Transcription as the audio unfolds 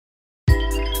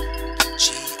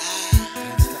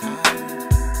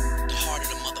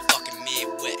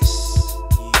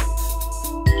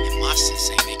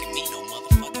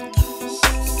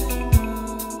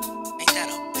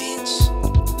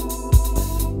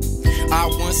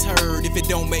once heard, if it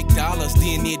don't make dollars,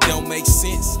 then it don't make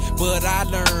sense. But I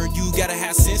learned you gotta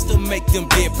have sense to make them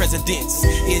dead presidents.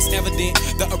 It's evident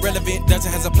the irrelevant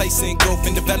doesn't have a place in growth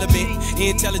and development.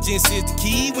 Intelligence is the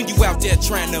key when you out there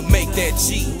trying to make that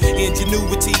G.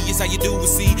 Ingenuity is how you do it,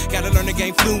 see. Gotta learn the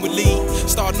game fluently.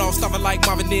 Starting off starving like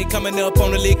Marvin, then coming up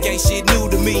on the lick ain't shit new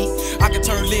to me. I can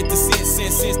turn lit to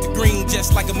sense to green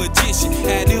just like a magician.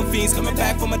 Had them fiends coming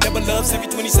back from a double ups every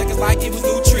 20 seconds like it was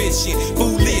nutrition.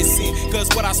 Fool, listen, cause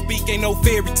what I speak ain't no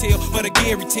fairy tale, but a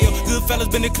Gary tale. Good fellas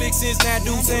been in click since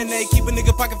N.A.D.C, and they keep a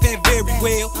nigga pocket fat very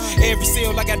well. Every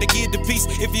sale I got to give the piece.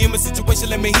 If you in my situation,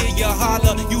 let me hear you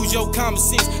holler. Use your common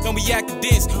sense, don't be acting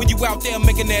dense when you out there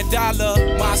making that dollar.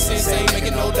 My sense ain't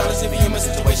making no dollars. If you in my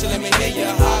situation, let me hear you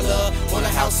holler. Want a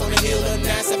house on the hill, a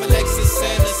N.A.D.C, a Lexus,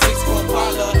 and a 6-4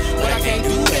 Impala. But I can't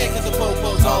do that cause the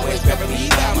popo's always grabbing me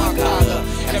by my collar.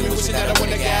 And I'm wishing that I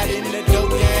would've got in the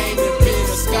dope game and been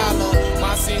a scholar.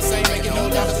 My sense ain't making no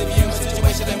dollars. If you in my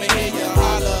situation, let me hear you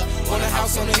holler. Want a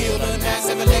house on the hill, a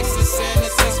N.A.D.C, a Lexus, and a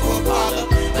 6-4 Impala.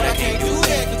 But I can't do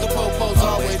that cause the popo's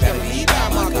always grabbing me by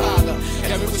my collar.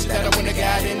 And I'm wishing that I would've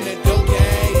got in the dope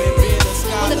game and been a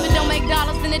scholar. Well, if it don't make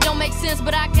dollars, then it don't make sense.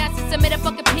 But I got to submit a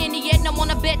fucking penny yet. And I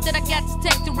wanna bet that I got to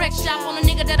take direct shot on a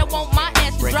nigga that I want my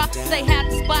ass to drop. Say half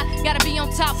the spot, gotta be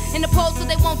on top. In the pose, so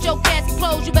they want your casket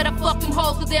closed. You better fuck them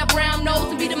hoes, cause they're brown nose.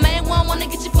 And be the main one, wanna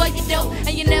get you for your dough.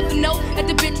 And you never know that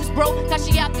the bitch was broke. Cause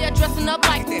she out there dressing up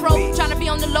like a pro. Tryna be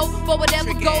on the low for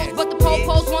whatever goes. But the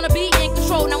po-pos wanna be in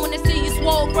control. Now when they see you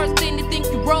swole, first thing they think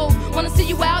you roll. Wanna see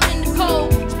you out in the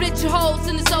cold. Split your hoes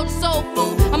in the soul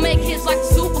food. I make hits like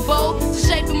the Super Bowl. To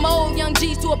shape and mold young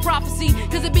G's to a prophecy.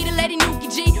 Cause it be the lady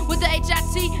N.A.D.C G with the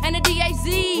H.I.T and the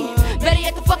D.A.Z. Better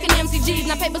yet the fucking MCGs.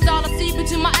 Now paper's all I see, but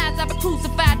to my eyes I've been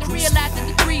crucified. To realize that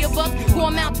the three of us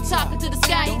going mountain top into the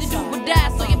sky either do or die.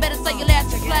 So you better say your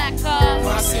last reply, cause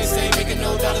my sense ain't making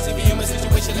no dollars. If you in my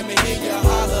situation, let me hear you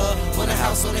holler. Want a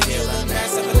house on the hill, a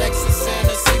N.A.D.C, a Lexus, and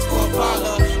a 6-4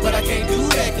 Impala. But I can't do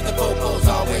that cause the popo's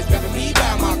always grabbing me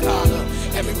by my collar.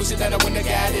 And me wishing that I wouldn't have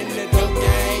got in the dope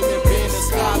game and been a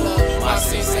scholar. My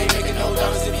sense ain't making no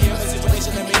dollars. If you in my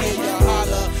situation, let me hear you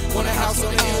holler. Want a house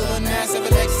on the hill, a N.A.D.C, a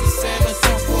Lexus, and a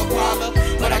 6-4 Impala.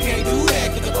 But I can't do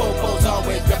that cause the popo's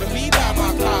always grabbing me by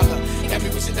my collar. And me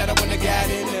wishing that I wouldn't have got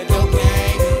in the dope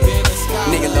game and been a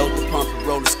scholar. Nigga load the pump and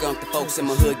roll the skunk. The folks in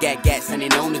my hood got gas and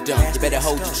ain't on the dump. You better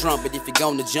hold your trumpet if you're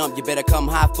gonna jump. You better come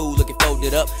high food looking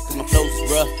folded up, cause my flows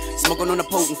is rough. Smoking on a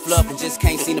potent fluff and just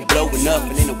can't seem to blow enough.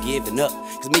 And ain't no giving up,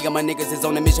 cause me and my niggas is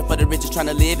on a mission for the riches, trying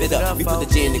to live it up. We put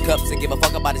the gin in the cups and give a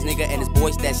fuck about this nigga and his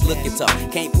boys that's looking tough.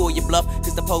 Can't pull your bluff,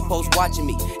 cause the po-po's watching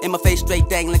me. In my face straight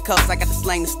dangling cuffs, I got to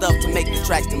slang the stuff to make the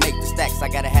tracks, to make the stacks. I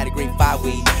gotta have a green fire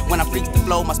weed. When I freak the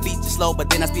flow, my speech is slow, but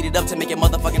then I speed it up to make your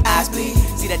motherfucking eyes bleed.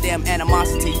 See that damn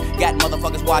animosity, got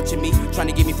motherfuckers watching me, trying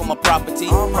to get me for my property.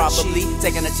 Probably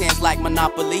taking a chance like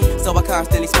Monopoly, so I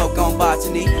constantly smoke on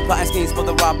botany. Plotting schemes for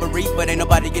the robbery, but ain't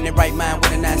nobody in their right mind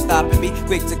with a 9 stopping me.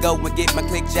 Quick to go and get my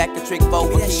click jack, a trick for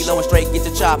a kilo and straight get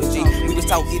your chopper G. We was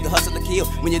taught either hustle or kill.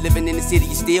 When you're living in the city,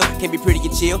 you still can't be pretty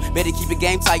and chill. Better keep your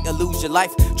game tight or lose your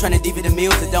life. Trying to divvy the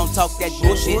meals and don't talk that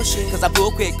bullshit. Cause I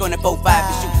pull quick on that 4-5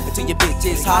 and shoot until your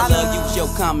bitches holler. Use your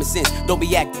common sense, don't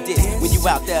be acting this when you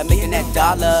out there making that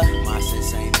dollar. My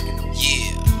sense ain't making no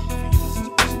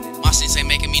My sense ain't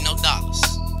making me no dollars.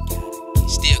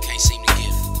 Still can't seem to get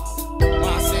it.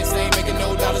 My sense ain't making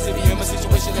no dollars. If you in my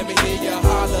situation, let me hear you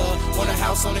holler. Want a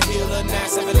house on the hill, a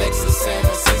N.A.D.C, a Lexus, and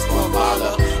a 6-4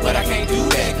 Impala. But I can't do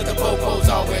that cause the popo's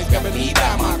always grabbing me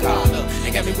by my collar.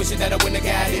 And got me wishing that I wouldn't have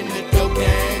got in the dope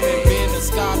game and been a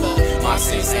scholar. My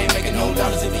sense ain't making no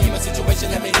dollars. If you in my situation,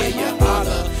 let me hear you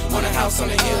holler. Want a house on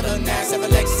the hill, a N.A.D.C, a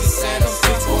Lexus, and a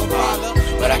 6-4 Impala.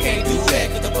 But I can't do that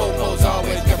cause the popo's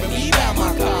always grabbing me by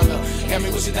my collar. Got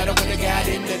me wishing that I wouldn't have got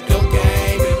in the dope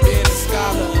game and been a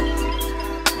scholar.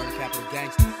 Murder capital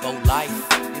gangster, Low Life,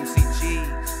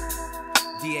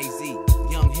 MCGs, D.A.Z,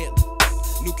 Young Hitler,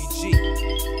 N.A.D.C G,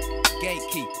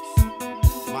 Gatekeepers.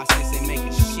 My sense ain't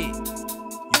making shit.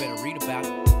 You better read about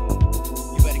it.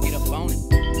 You better get up on it.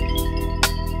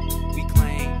 We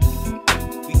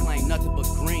claim nothing but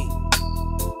green.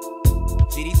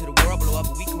 GD to the world blow up,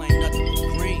 but we claim nothing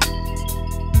but green.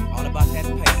 All about that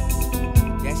paper.